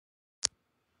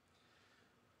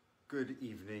Good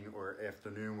evening or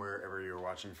afternoon, wherever you're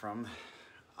watching from.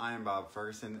 I am Bob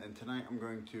Ferguson, and tonight I'm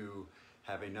going to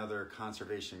have another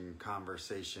conservation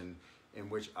conversation in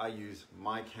which I use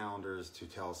my calendars to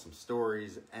tell some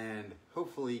stories and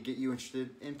hopefully get you interested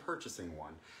in purchasing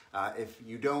one. If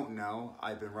you don't know,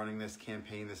 I've been running this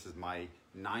campaign. This is my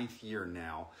 9th year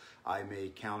now. I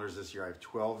made calendars this year. I have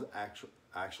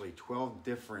 12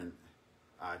 different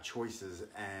choices,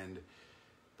 and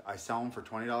I sell them for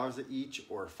 $20 each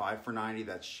or 5 for $90.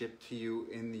 That's shipped to you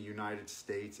in the United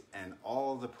States, and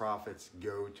all the profits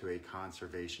go to a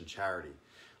conservation charity.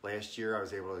 Last year I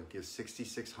was able to give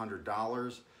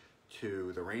 $6,600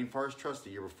 to the Rainforest Trust. The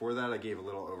year before that I gave a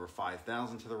little over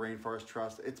 $5,000 to the Rainforest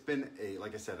Trust. It's been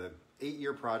like I said, an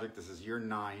 8-year project. This is year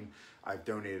 9. I've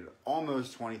donated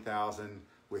almost $20,000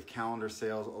 with calendar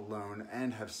sales alone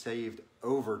and have saved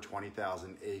over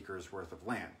 20,000 acres worth of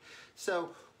land.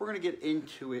 So we're gonna get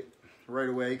into it right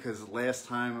away, because last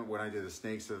time when I did the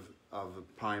snakes of the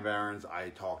pine barrens, I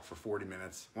talked for 40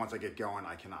 minutes. Once I get going,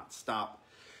 I cannot stop.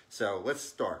 So let's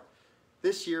start.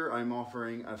 This year I'm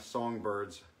offering a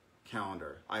Songbirds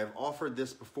calendar. I have offered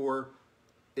this before.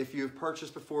 If you've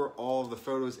purchased before, all of the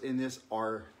photos in this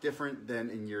are different than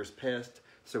in years past.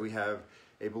 So we have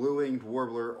a blue-winged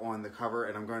warbler on the cover,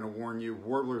 and I'm going to warn you,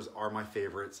 warblers are my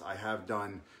favorites. I have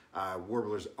done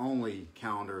warblers only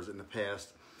calendars in the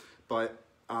past, but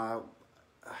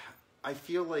I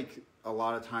feel like a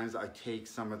lot of times I take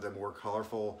some of the more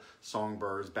colorful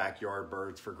songbirds, backyard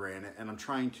birds for granted, and I'm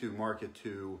trying to market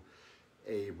to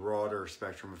a broader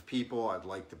spectrum of people. I'd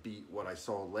like to beat what I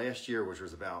sold last year, which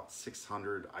was about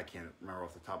 600. I can't remember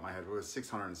off the top of my head, but it was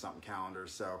 600 and something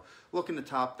calendars. So looking to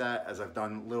top that, as I've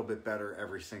done a little bit better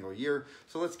every single year.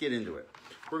 So let's get into it.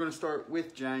 We're gonna start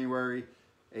with January,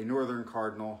 a northern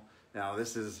cardinal. Now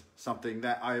this is something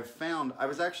that I've found. I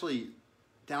was actually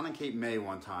down in Cape May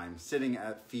one time, sitting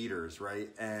at feeders, right?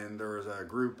 And there was a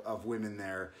group of women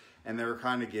there, and they were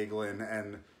kind of giggling,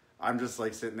 and I'm just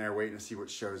like sitting there waiting to see what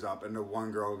shows up. And the one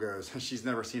girl goes, she's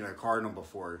never seen a cardinal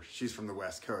before. She's from the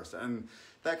West Coast. And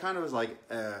that kind of was like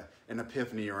an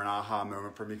epiphany or an aha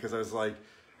moment for me, because I was like,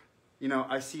 you know,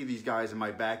 I see these guys in my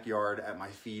backyard at my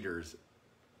feeders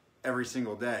every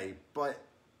single day, but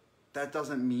that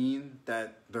doesn't mean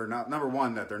that they're not, number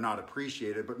one, that they're not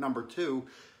appreciated, but number two,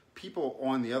 people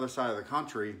on the other side of the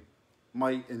country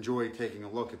might enjoy taking a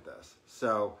look at this.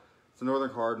 So it's a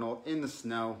northern cardinal in the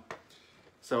snow.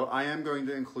 So I am going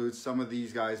to include some of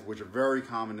these guys, which are very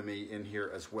common to me, in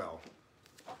here as well.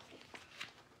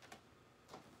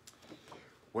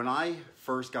 When I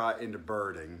first got into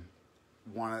birding,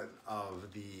 one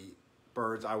of the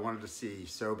birds I wanted to see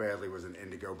so badly was an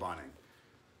indigo bunting,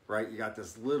 right? You got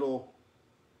this little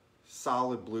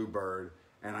solid blue bird,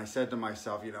 and I said to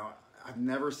myself, you know, I've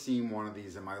never seen one of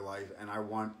these in my life, and I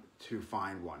want to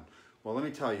find one. Well, let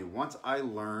me tell you, once I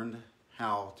learned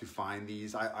how to find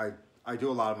these, I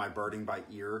do a lot of my birding by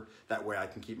ear. That way I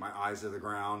can keep my eyes to the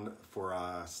ground for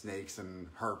snakes and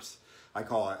herps. I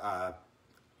call it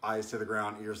eyes to the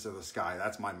ground, ears to the sky.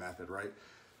 That's my method, right?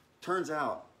 Turns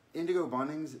out indigo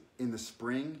buntings in the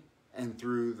spring and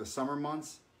through the summer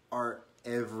months are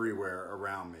everywhere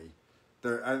around me.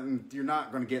 You're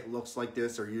not going to get looks like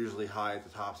this. They're usually high at the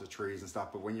tops of trees and stuff,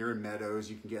 but when you're in meadows,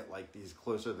 you can get like these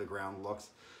closer to the ground looks.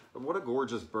 But what a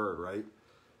gorgeous bird, right?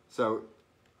 So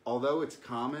although it's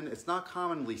common, it's not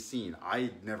commonly seen.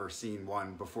 I'd never seen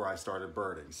one before I started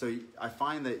birding. So I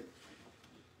find that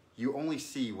you only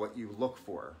see what you look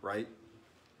for, right?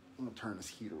 I'm gonna turn this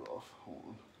heater off, hold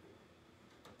on.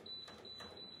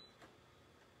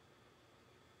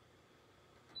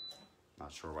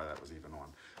 Not sure why that was even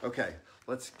on. Okay,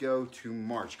 let's go to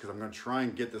March, because I'm gonna try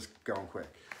and get this going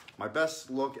quick. My best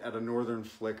look at a northern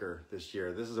flicker this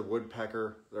year. This is a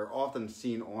woodpecker. They're often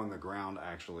seen on the ground,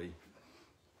 actually.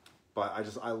 But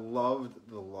I loved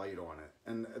the light on it.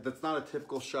 And that's not a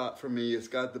typical shot for me. It's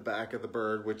got the back of the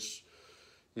bird, which,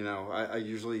 you know, I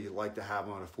usually like to have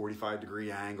them on a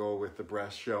 45-degree angle with the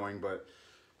breast showing, but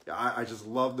I just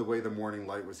loved the way the morning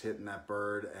light was hitting that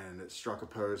bird, and it struck a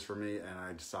pose for me, and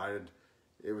I decided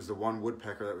it was the one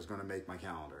woodpecker that was going to make my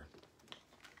calendar.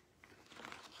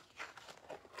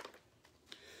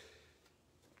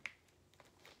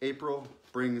 April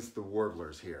brings the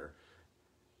warblers here.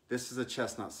 This is a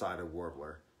chestnut-sided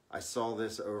warbler. I saw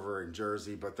this over in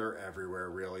Jersey, but they're everywhere,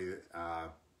 really.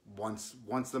 Once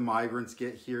the migrants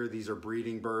get here, these are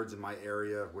breeding birds in my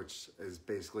area, which is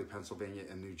basically Pennsylvania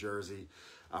and New Jersey.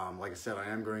 Like I said, I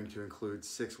am going to include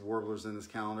 6 warblers in this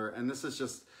calendar, and this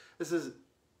is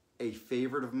a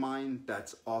favorite of mine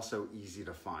that's also easy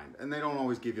to find. And they don't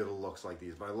always give you the looks like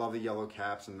these, but I love the yellow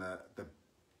caps and the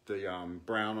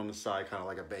brown on the side, kind of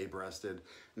like a bay-breasted,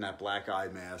 and that black eye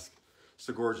mask. It's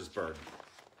a gorgeous bird.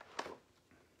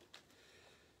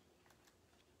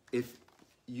 If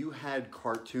you had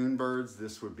cartoon birds,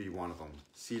 this would be one of them.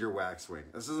 Cedar waxwing.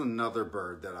 This is another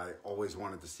bird that I always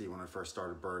wanted to see when I first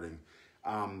started birding.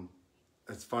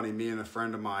 It's funny, me and a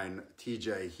friend of mine,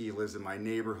 TJ, he lives in my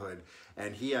neighborhood,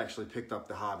 and he actually picked up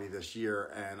the hobby this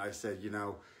year, and I said, you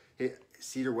know,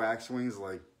 cedar waxwings,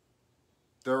 like,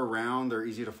 they're around, they're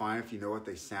easy to find if you know what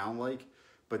they sound like,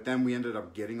 but then we ended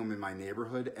up getting them in my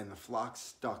neighborhood, and the flock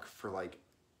stuck for like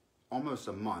almost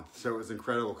a month. So it was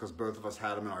incredible because both of us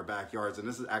had them in our backyards, and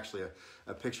this is actually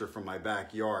a picture from my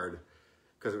backyard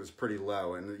because it was pretty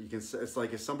low, and you can, it's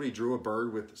like if somebody drew a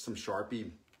bird with some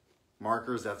Sharpie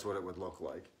markers, that's what it would look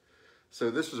like. So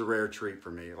this was a rare treat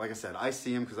for me. Like I said, I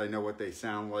see them because I know what they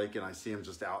sound like, and I see them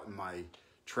just out in my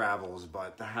travels,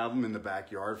 but to have them in the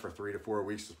backyard for 3 to 4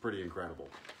 weeks is pretty incredible.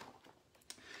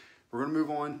 We're going to move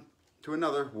on to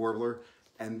another warbler,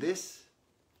 and this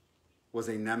was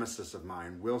a nemesis of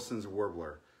mine, Wilson's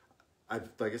warbler.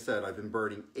 Like I said, I've been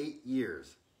birding 8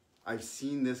 years. I've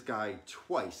seen this guy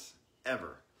twice,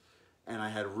 ever, and I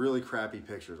had really crappy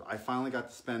pictures. I finally got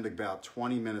to spend about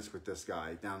 20 minutes with this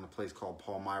guy down in a place called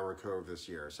Palmyra Cove this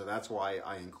year, so that's why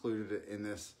I included it in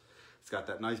this. It's got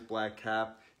that nice black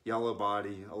cap, yellow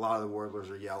body. A lot of the warblers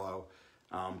are yellow,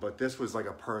 but this was like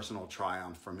a personal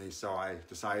triumph for me, so I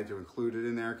decided to include it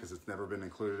in there because it's never been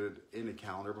included in a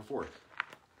calendar before.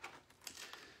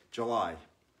 July.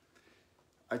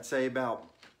 I'd say about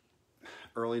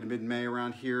early to mid-May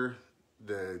around here,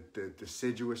 the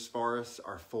deciduous forests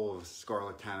are full of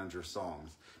scarlet tanager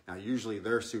songs. Now usually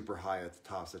they're super high at the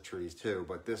tops of trees too,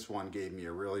 but this one gave me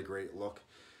a really great look,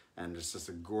 and it's just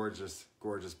a gorgeous,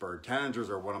 gorgeous bird. Tanagers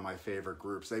are one of my favorite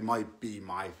groups. They might be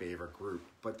my favorite group,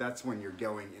 but that's when you're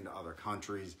going into other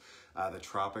countries. The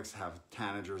tropics have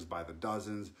tanagers by the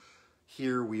dozens.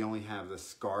 Here we only have the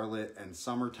scarlet and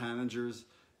summer tanagers,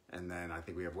 and then I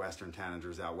think we have western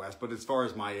tanagers out west. But as far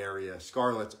as my area,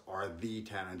 scarlets are the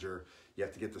tanager. You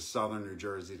have to get to southern New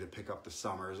Jersey to pick up the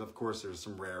summers. Of course, there's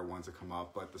some rare ones that come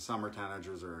up, but the summer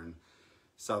tanagers are in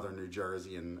southern New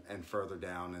Jersey and further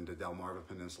down into Delmarva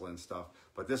Peninsula and stuff.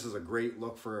 But this is a great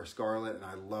look for a scarlet, and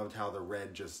I loved how the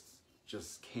red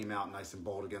just came out nice and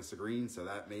bold against the green, so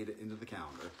that made it into the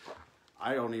calendar.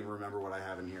 I don't even remember what I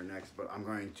have in here next, but I'm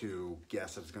going to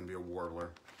guess it's going to be a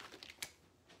warbler.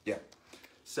 Yeah.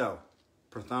 So,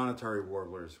 prothonotary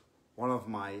warblers, one of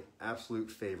my absolute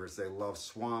favorites. They love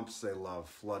swamps, they love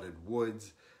flooded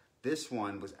woods. This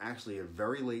one was actually a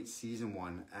very late season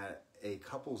one at a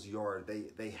couple's yard.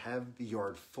 They have the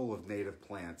yard full of native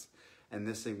plants, and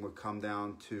this thing would come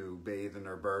down to bathe in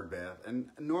their bird bath. And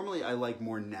normally I like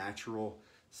more natural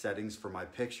settings for my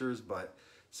pictures, but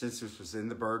since this was in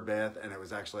the bird bath, and it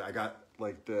was actually, I got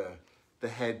like the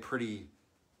head pretty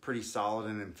solid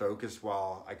and in focus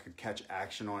while I could catch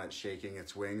action on it shaking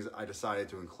its wings, I decided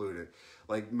to include it.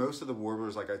 Like most of the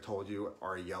warblers, like I told you,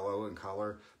 are yellow in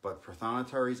color, but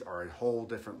prothonotaries are a whole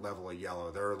different level of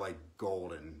yellow. They're like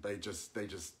golden. They just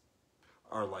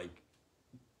are like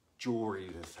jewelry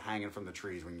that's hanging from the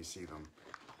trees when you see them.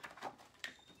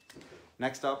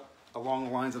 Next up, along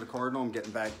the lines of the cardinal, I'm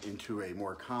getting back into a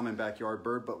more common backyard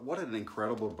bird, but what an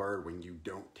incredible bird when you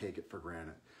don't take it for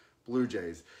granted. Blue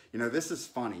jays. You know, this is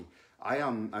funny.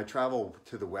 I travel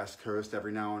to the West Coast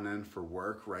every now and then for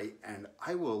work, right? And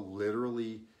I will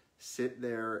literally sit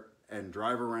there and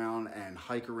drive around and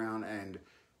hike around and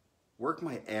work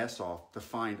my ass off to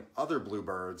find other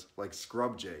bluebirds like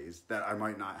scrub jays that I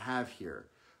might not have here.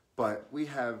 But we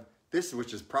have this,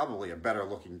 which is probably a better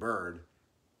looking bird.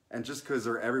 And just because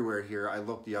they're everywhere here, I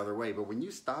look the other way. But when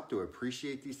you stop to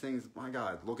appreciate these things, my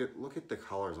God, look at the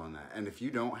colors on that. And if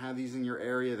you don't have these in your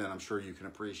area, then I'm sure you can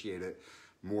appreciate it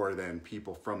more than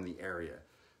people from the area.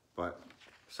 But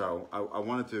so I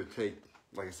wanted to take,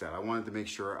 like I said, I wanted to make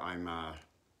sure I'm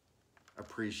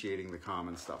appreciating the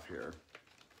common stuff here.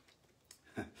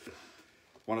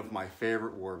 One of my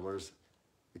favorite warblers,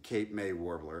 the Cape May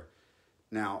warbler.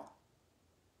 Now,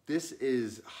 this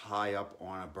is high up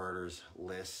on a birder's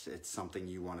list. It's something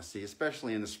you want to see,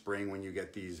 especially in the spring when you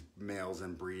get these males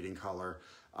in breeding color.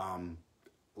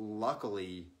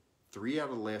 Luckily, 3 out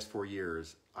of the last 4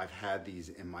 years, I've had these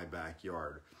in my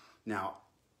backyard. Now,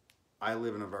 I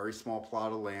live in a very small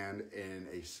plot of land in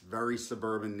a very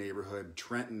suburban neighborhood.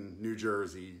 Trenton, New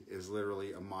Jersey is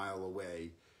literally a mile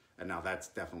away. And now that's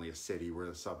definitely a city, we're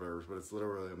the suburbs, but it's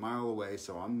literally a mile away.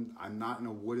 So I'm not in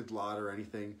a wooded lot or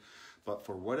anything. But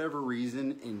for whatever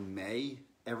reason, in May,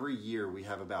 every year we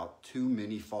have about 2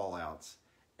 mini fallouts.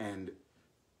 And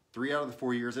 3 out of the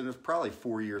 4 years, and it was probably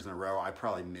 4 years in a row, I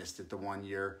probably missed it the one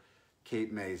year.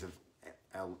 Cape Mays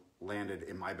have landed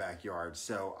in my backyard.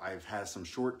 So I've had some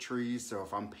short trees, so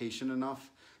if I'm patient enough,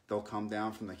 they'll come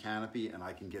down from the canopy and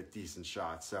I can get decent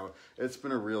shots. So it's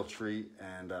been a real treat,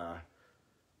 and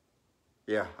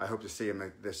yeah, I hope to see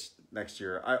him this next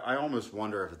year. I almost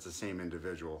wonder if it's the same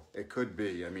individual. It could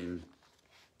be. I mean,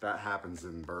 that happens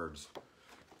in birds.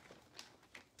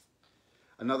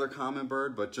 Another common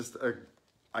bird, but just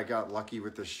I got lucky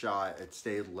with the shot. It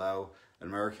stayed low. An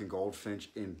American goldfinch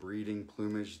in breeding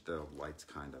plumage. The light's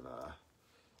kind of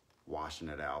washing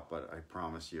it out, but I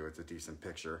promise you it's a decent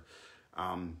picture.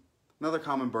 Another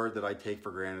common bird that I take for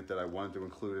granted that I wanted to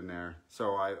include in there.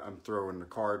 So I'm throwing the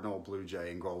cardinal, blue jay,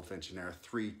 and goldfinch in there.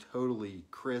 3 totally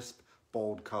crisp,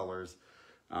 bold colors.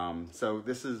 So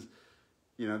this is,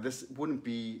 you know, this wouldn't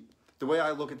be, the way I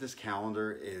look at this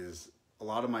calendar is a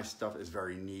lot of my stuff is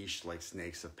very niche, like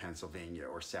snakes of Pennsylvania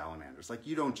or salamanders. Like,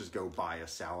 you don't just go buy a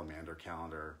salamander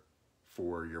calendar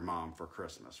for your mom for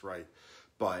Christmas, right?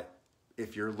 But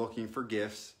if you're looking for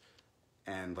gifts,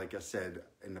 and like I said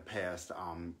in the past,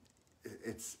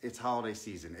 it's holiday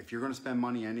season. If you're going to spend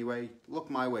money anyway, look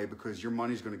my way, because your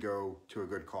money's going to go to a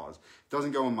good cause. It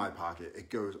doesn't go in my pocket. It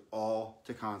goes all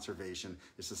to conservation.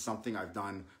 This is something I've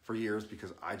done for years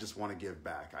because I just want to give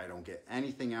back. I don't get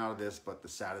anything out of this but the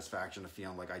satisfaction of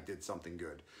feeling like I did something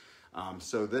good.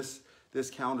 So this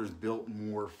calendar is built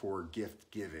more for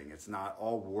gift giving. It's not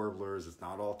all warblers. It's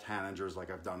not all tanagers like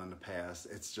I've done in the past.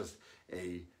 It's just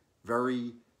a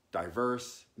very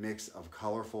diverse mix of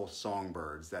colorful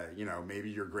songbirds that, you know, maybe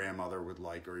your grandmother would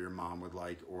like, or your mom would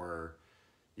like, or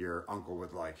your uncle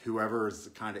would like. Whoever is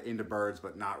kind of into birds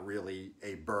but not really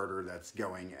a birder that's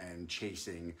going and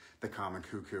chasing the common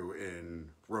cuckoo in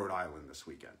Rhode Island this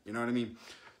weekend. You know what I mean?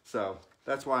 So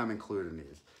that's why I'm including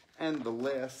these. And the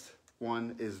last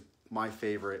one is my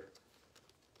favorite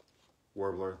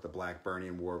warbler, the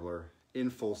Blackburnian warbler, in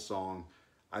full song.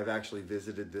 I've actually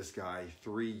visited this guy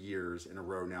 3 years in a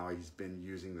row now. He's been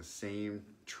using the same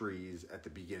trees at the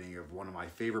beginning of one of my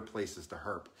favorite places to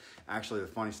herp. Actually, the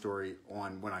funny story,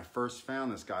 when I first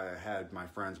found this guy, I had my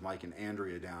friends Mike and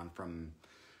Andrea down from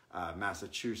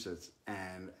Massachusetts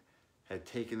and had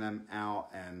taken them out,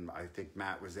 and I think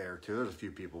Matt was there too. There's a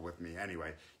few people with me.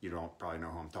 Anyway, you don't probably know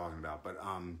who I'm talking about, but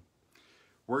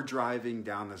we're driving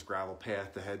down this gravel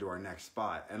path to head to our next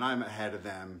spot, and I'm ahead of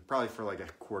them probably for like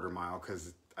a quarter mile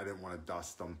because I didn't want to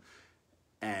dust them.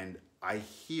 And I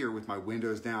hear with my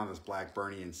windows down this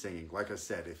Blackburnian singing. Like I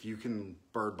said, if you can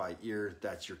bird by ear,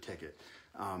 that's your ticket.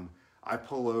 I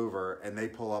pull over and they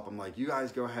pull up. I'm like, you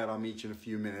guys go ahead, I'll meet you in a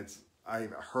few minutes. I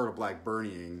heard a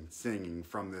Blackburnian singing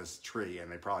from this tree,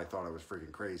 and they probably thought I was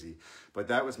freaking crazy. But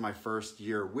that was my first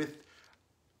year with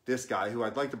this guy, who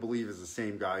I'd like to believe is the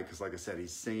same guy, because like I said,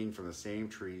 he's singing from the same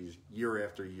trees year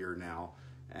after year now.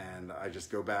 And I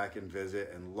just go back and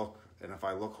visit and look, and if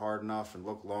I look hard enough and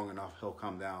look long enough, he'll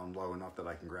come down low enough that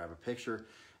I can grab a picture.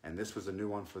 And this was a new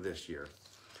one for this year.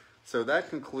 So that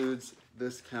concludes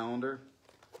this calendar,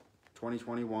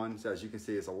 2021. So as you can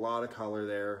see, it's a lot of color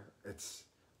there. It's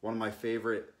one of my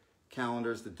favorite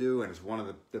calendars to do, and it's one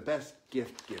of the best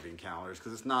gift giving calendars,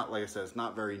 because it's not, like I said, it's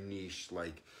not very niche.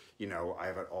 Like, you know, I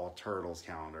have an all turtles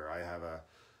calendar, I have a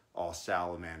all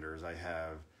salamanders, I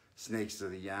have snakes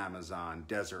of the Amazon,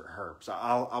 desert herps.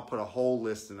 I'll put a whole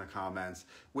list in the comments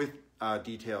with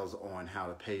details on how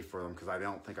to pay for them, because I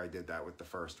don't think I did that with the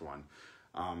first one.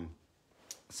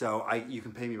 So you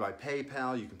can pay me by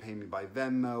PayPal, you can pay me by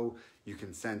Venmo, you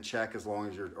can send check as long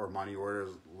as you're, or money order,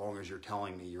 as long as you're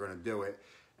telling me you're going to do it.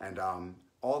 And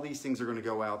all these things are going to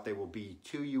go out. They will be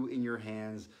to you in your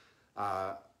hands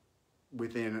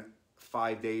within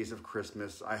 5 days of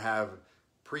Christmas. I have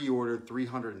pre-ordered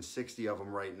 360 of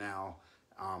them right now.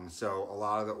 So a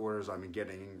lot of the orders I'm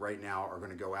getting right now are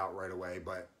going to go out right away.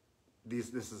 But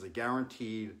this is a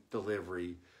guaranteed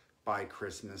delivery by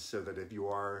Christmas, so that if you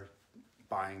are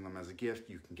buying them as a gift,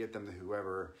 you can get them to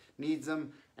whoever needs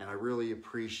them. And I really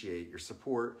appreciate your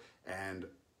support, and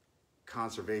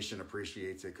conservation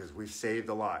appreciates it, because we've saved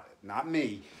a lot. Not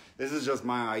me. This is just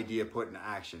my idea put in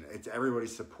action. It's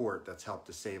everybody's support that's helped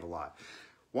to save a lot.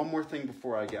 One more thing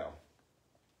before I go.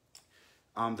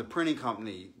 The printing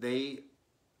company, they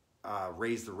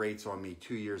raised the rates on me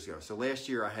 2 years ago. So last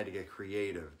year I had to get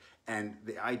creative, and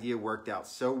the idea worked out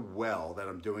so well that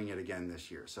I'm doing it again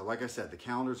this year. So like I said, the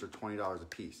calendars are $20 a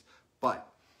piece, but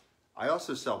I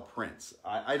also sell prints.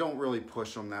 I don't really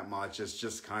push them that much. It's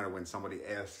just kind of when somebody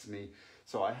asks me.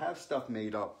 So I have stuff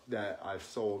made up that I've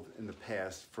sold in the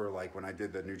past for, like when I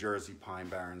did the New Jersey Pine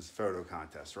Barrens photo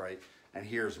contest, right? And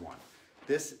here's one.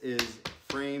 This is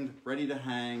framed, ready to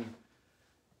hang.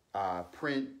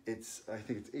 print. I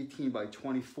think it's 18 by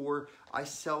 24. I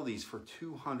sell these for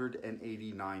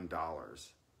 $289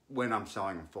 when I'm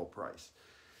selling them full price.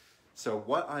 So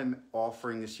what I'm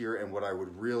offering this year and what I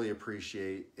would really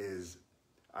appreciate is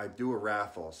I do a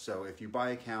raffle. So if you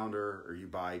buy a calendar or you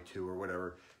buy 2 or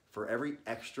whatever, for every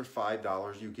extra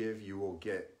 $5 you give, you will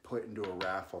get put into a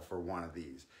raffle for one of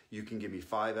these. You can give me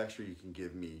 5 extra, you can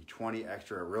give me 20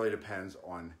 extra. It really depends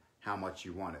on how much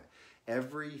you want it.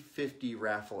 Every 50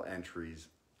 raffle entries,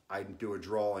 I do a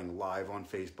drawing live on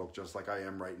Facebook, just like I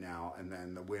am right now, and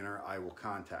then the winner I will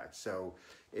contact. So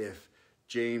if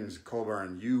James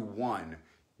Colburn, you won,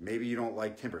 maybe you don't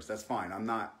like timbers, that's fine. I'm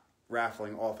not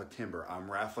raffling off a timber.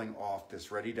 I'm raffling off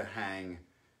this ready to hang,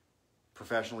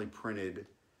 professionally printed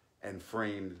and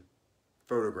framed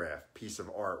photograph, piece of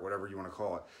art, whatever you want to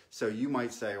call it. So you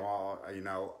might say, well, you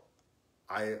know,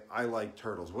 I like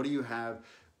turtles. What do you have?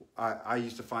 I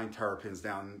used to find terrapins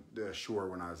down the shore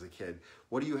when I was a kid.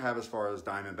 What do you have as far as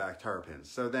diamondback terrapins?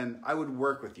 So then I would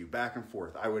work with you back and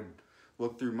forth. I would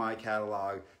look through my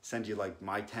catalog, send you like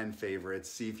my 10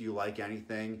 favorites, see if you like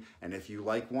anything. And if you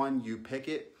like one, you pick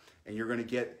it and you're gonna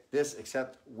get this,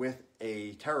 except with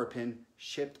a terrapin,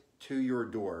 shipped to your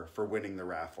door for winning the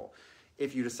raffle.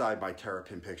 If you decide my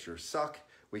terrapin pictures suck,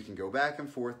 we can go back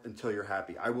and forth until you're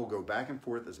happy. I will go back and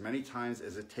forth as many times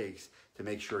as it takes to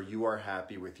make sure you are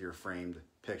happy with your framed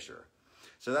picture.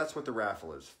 So that's what the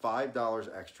raffle is,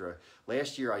 $5 extra.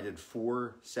 Last year I did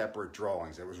 4 separate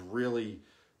drawings. It was really,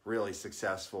 really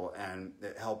successful, and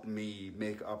it helped me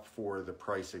make up for the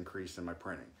price increase in my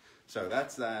printing. So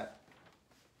that's that.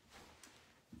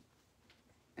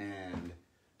 And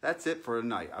that's it for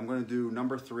tonight. I'm gonna do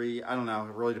number 3. I don't know,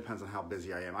 it really depends on how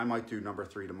busy I am. I might do number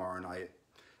 3 tomorrow night.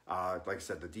 Like I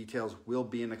said, the details will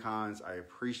be in the comments. I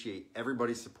appreciate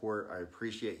everybody's support. I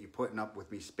appreciate you putting up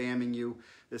with me spamming you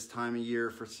this time of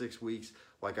year for 6 weeks.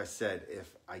 Like I said,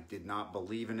 if I did not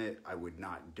believe in it, I would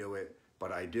not do it,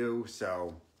 but I do,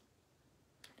 so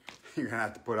you're gonna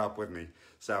have to put up with me.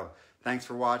 So thanks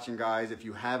for watching, guys. If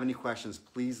you have any questions,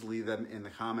 please leave them in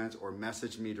the comments or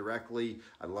message me directly.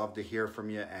 I'd love to hear from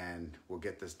you, and we'll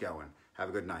get this going. Have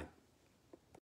a good night.